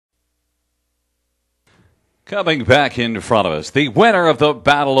Coming back in front of us, the winner of the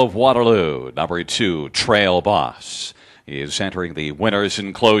Battle of Waterloo, number 2, Trail Boss. He is entering the winner's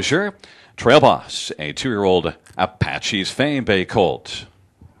enclosure. Trail Boss, a 2-year-old Apache's Fame Bay colt.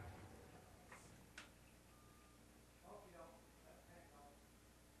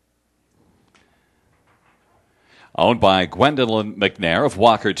 Owned by Gwendolyn McNair of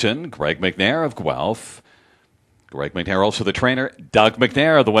Walkerton, Greg McNair of Guelph. Greg McNair, also the trainer. Doug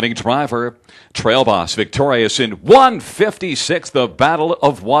McNair, the winning driver. Trail Boss, victorious in 156, the Battle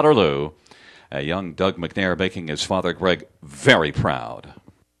of Waterloo. A young Doug McNair making his father Greg very proud.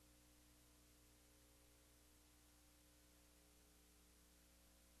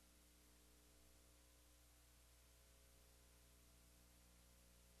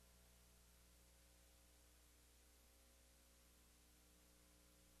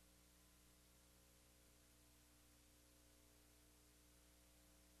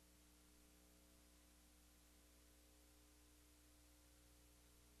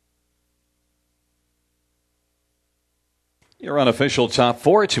 Your unofficial top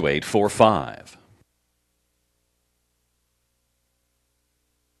 4 to 845.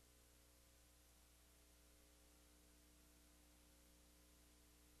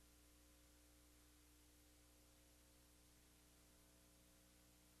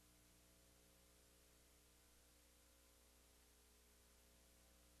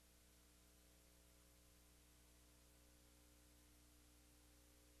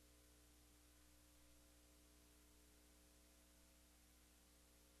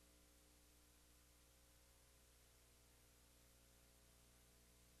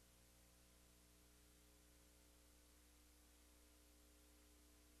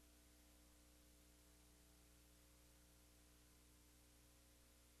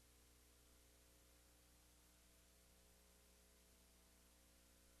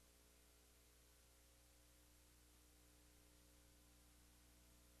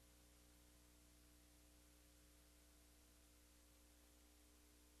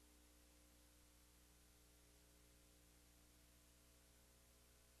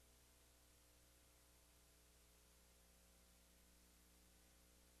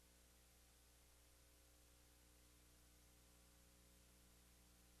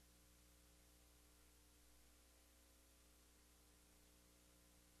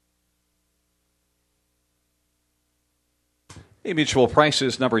 The mutual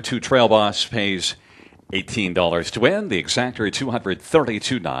prices, number 2, Trail Boss pays $18 to win. The exactor,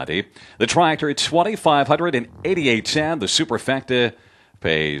 $232.90. The tractor, $2,588.10. The superfecta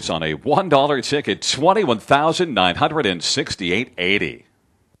pays on a $1 ticket, $21,968.80.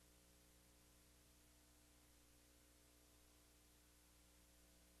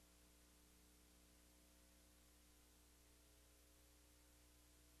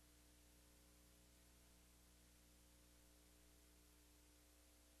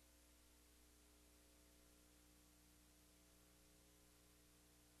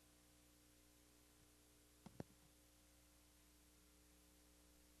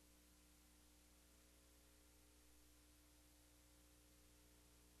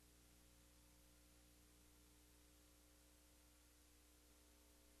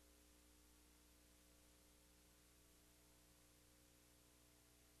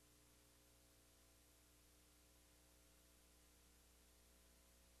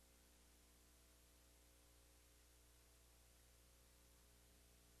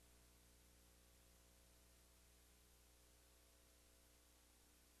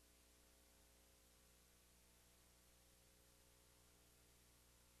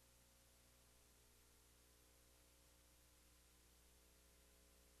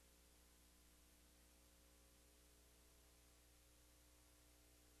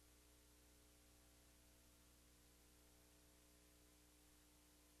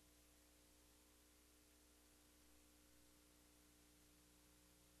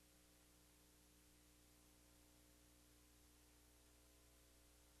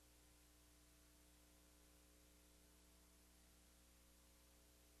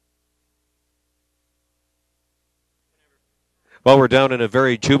 Well, we're down in a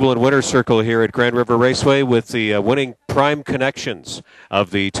very jubilant winner's circle here at Grand River Raceway with the winning prime connections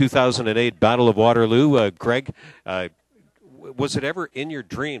of the 2008 Battle of Waterloo. Greg, was it ever in your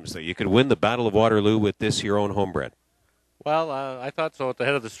dreams that you could win the Battle of Waterloo with this, your own homebred? Well, I thought so at the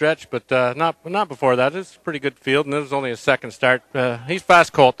head of the stretch, but not before that. It's a pretty good field, and it was only a second start. He's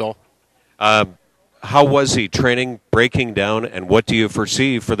fast colt, though. How was he training, breaking down, and what do you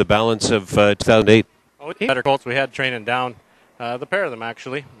foresee for the balance of 2008? Oh, he had better colts we had training down. The pair of them,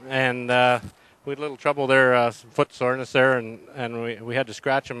 actually. And we had a little trouble there, some foot soreness there, and we had to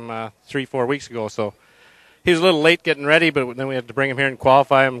scratch him 3-4 weeks ago. So he was a little late getting ready, but then we had to bring him here and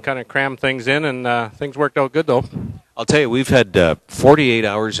qualify him, kind of cram things in, and things worked out good though. I'll tell you, we've had 48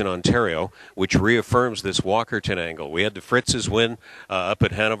 hours in Ontario, which reaffirms this Walkerton angle. We had the Fritz's win up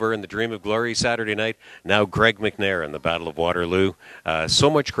at Hanover in the Dream of Glory Saturday night. Now Greg McNair in the Battle of Waterloo. So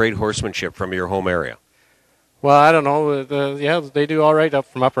much great horsemanship from your home area. Well, I don't know. Yeah, they do all right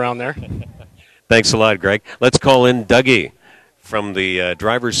up around there. Thanks a lot, Greg. Let's call in Dougie from the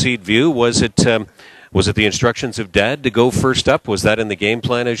driver's seat view. Was it the instructions of Dad to go first up? Was that in the game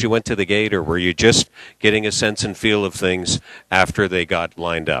plan as you went to the gate, or were you just getting a sense and feel of things after they got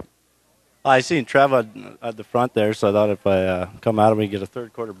lined up? I seen Trev at the front there, so I thought if I come out of me, get a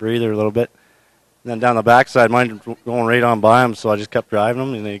third quarter breather a little bit. And then down the backside, mine going right on by him, so I just kept driving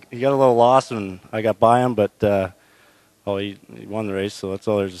him. And he got a little lost, and I got by him, but he won the race, so that's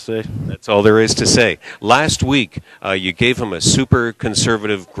all there's to say. That's all there is to say. Last week, you gave him a super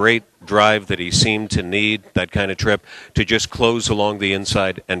conservative, great drive that he seemed to need, that kind of trip, to just close along the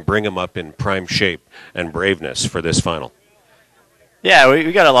inside and bring him up in prime shape and braveness for this final. Yeah,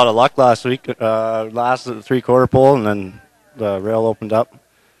 we got a lot of luck last week. Last at the three-quarter pole, and then the rail opened up,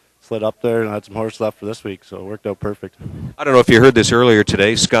 slid up there, and had some horse left for this week, so it worked out perfect. I don't know if you heard this earlier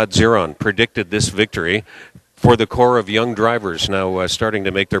today. Scott Zeron predicted this victory for the core of young drivers now starting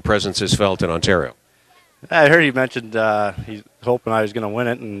to make their presences felt in Ontario. I heard he mentioned he's hoping I was going to win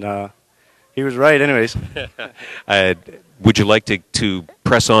it, and he was right anyways. Would you like to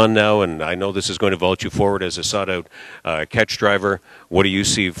press on now? And I know this is going to vault you forward as a sought-out catch driver. What do you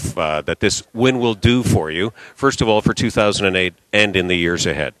see that this win will do for you, first of all, for 2008 and in the years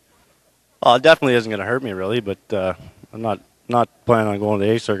ahead? Well, it definitely isn't going to hurt me, really, but I'm not planning on going to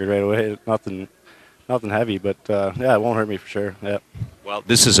the A circuit right away. Nothing heavy, but yeah, it won't hurt me for sure. Yeah. Well,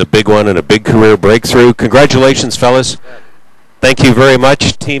 this is a big one and a big career breakthrough. Congratulations, fellas. Thank you very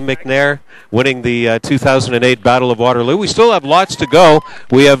much, Team McNair, winning the 2008 Battle of Waterloo. We still have lots to go.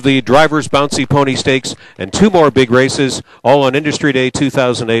 We have the Drivers' Bouncy Pony Stakes and 2 more big races, all on Industry Day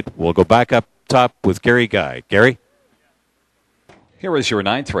 2008. We'll go back up top with Gary Guy. Gary? Here is your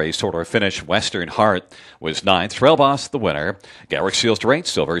 9th race. Order finish. Western Heart was 9th. Trail Boss the winner. Garrick Seals to 8th.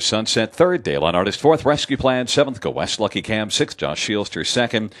 Silver Sunset 3rd. Dayline Artist 4th. Rescue Plan 7th. Go West Lucky Cam 6th. Josh Shielster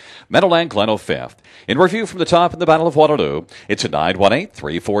 2nd. Meadowland Gleno 5th. In review from the top in the Battle of Waterloo, it's a 9-1-8,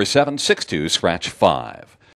 3-4-7, 6-2, scratch 5.